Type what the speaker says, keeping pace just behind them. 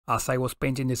As I was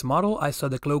painting this model, I saw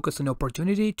the cloak as an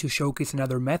opportunity to showcase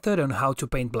another method on how to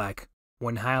paint black.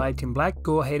 When highlighting black,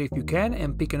 go ahead if you can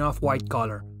and pick an off-white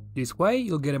color. This way,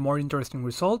 you'll get a more interesting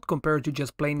result compared to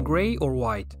just plain gray or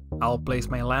white. I'll place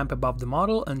my lamp above the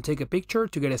model and take a picture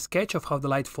to get a sketch of how the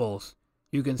light falls.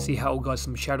 You can see how it got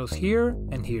some shadows here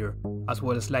and here, as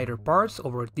well as lighter parts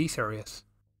over these areas.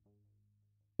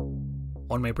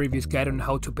 On my previous guide on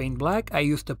how to paint black, I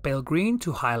used a pale green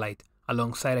to highlight,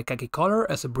 alongside a khaki color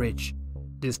as a bridge.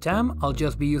 This time, I'll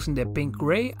just be using the pink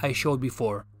gray I showed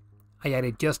before. I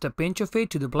added just a pinch of it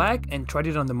to the black and tried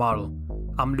it on the model.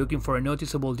 I'm looking for a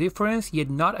noticeable difference, yet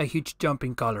not a huge jump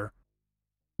in color.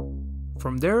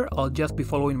 From there, I'll just be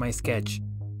following my sketch.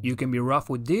 You can be rough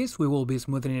with this, we will be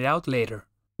smoothing it out later.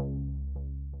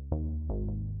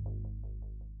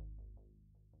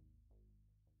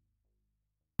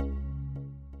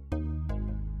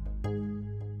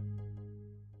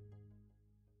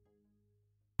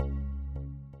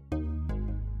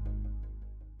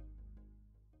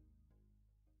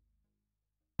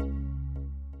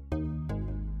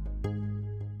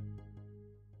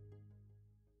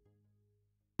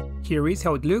 Here is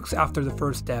how it looks after the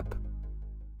first step.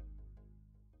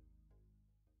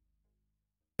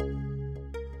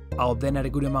 I'll then add a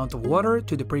good amount of water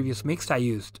to the previous mix I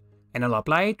used, and I'll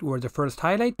apply it where the first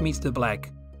highlight meets the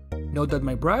black. Note that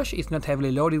my brush is not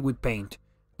heavily loaded with paint.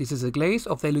 This is a glaze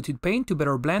of diluted paint to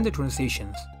better blend the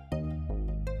transitions.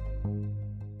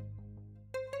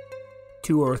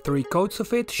 2 or 3 coats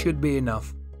of it should be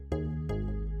enough.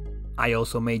 I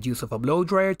also made use of a blow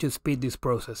dryer to speed this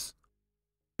process.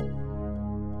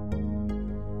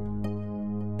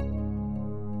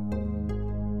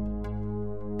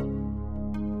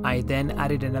 I then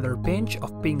added another pinch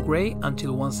of pink gray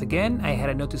until once again I had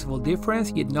a noticeable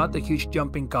difference, yet not a huge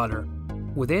jump in color.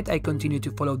 With it, I continued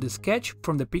to follow the sketch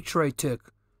from the picture I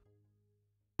took.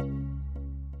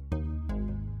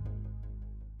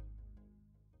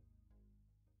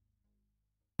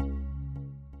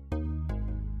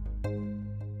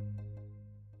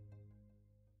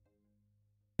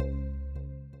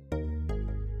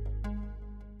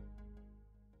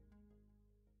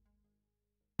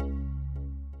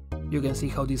 You can see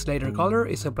how this lighter color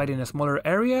is applied in a smaller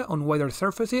area on wider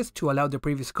surfaces to allow the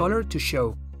previous color to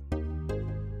show.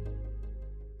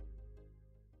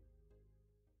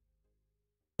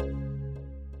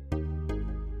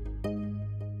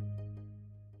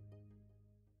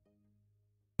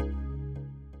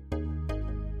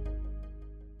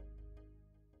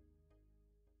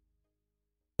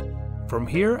 From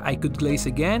here, I could glaze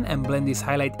again and blend this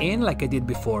highlight in like I did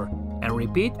before, and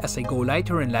repeat as I go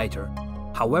lighter and lighter.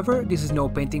 However, this is no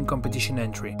painting competition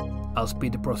entry. I'll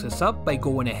speed the process up by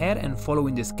going ahead and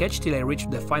following the sketch till I reach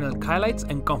the final highlights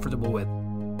I'm comfortable with,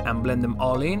 and blend them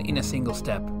all in a single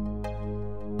step.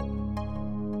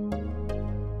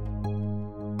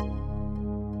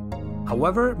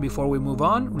 However, before we move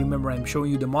on, remember I'm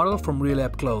showing you the model from really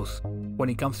up close. When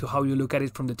it comes to how you look at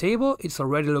it from the table, it's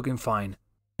already looking fine.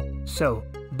 So,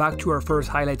 back to our first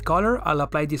highlight color, I'll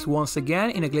apply this once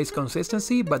again in a glaze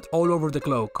consistency but all over the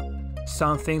cloak.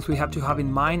 Some things we have to have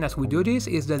in mind as we do this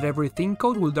is that every thin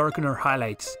coat will darken our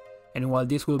highlights, and while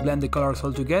this will blend the colors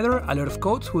all together, a lot of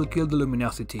coats will kill the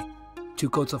luminosity. 2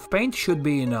 coats of paint should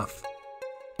be enough.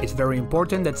 It's very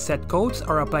important that set coats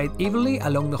are applied evenly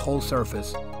along the whole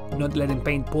surface, not letting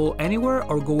paint pool anywhere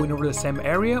or going over the same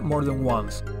area more than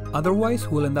once, otherwise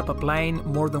we'll end up applying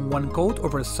more than one coat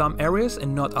over some areas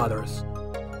and not others.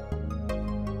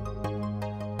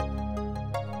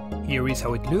 Here is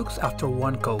how it looks after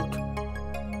one coat.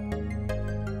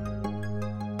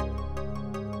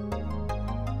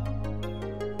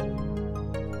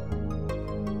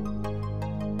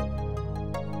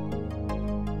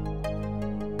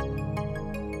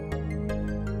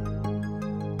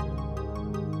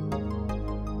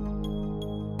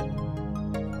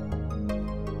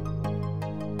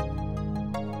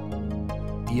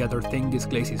 The other thing this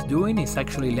glaze is doing is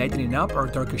actually lightening up our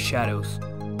darkest shadows,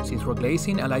 since we're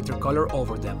glazing a lighter color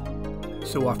over them.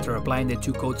 So after applying the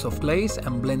 2 coats of glaze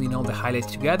and blending all the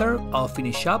highlights together, I'll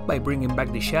finish up by bringing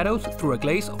back the shadows through a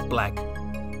glaze of black.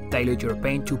 Dilute your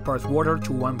paint 2 parts water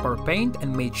to 1 part paint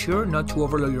and make sure not to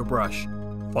overload your brush.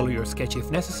 Follow your sketch if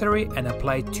necessary and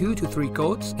apply 2 to 3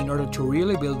 coats in order to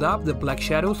really build up the black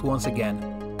shadows once again.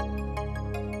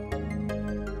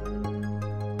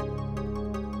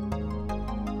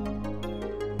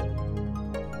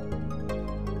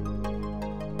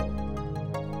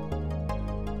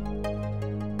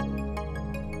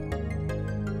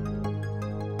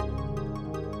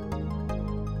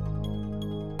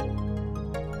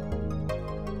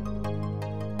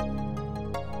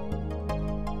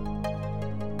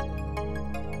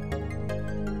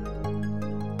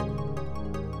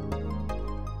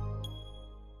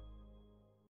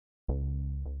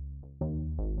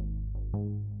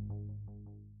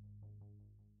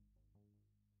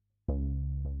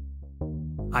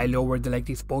 I lowered the light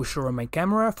exposure on my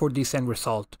camera for this end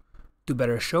result, to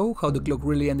better show how the cloak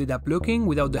really ended up looking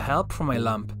without the help from my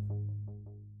lamp.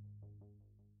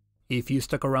 If you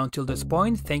stuck around till this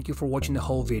point, thank you for watching the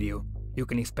whole video. You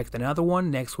can expect another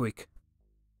one next week.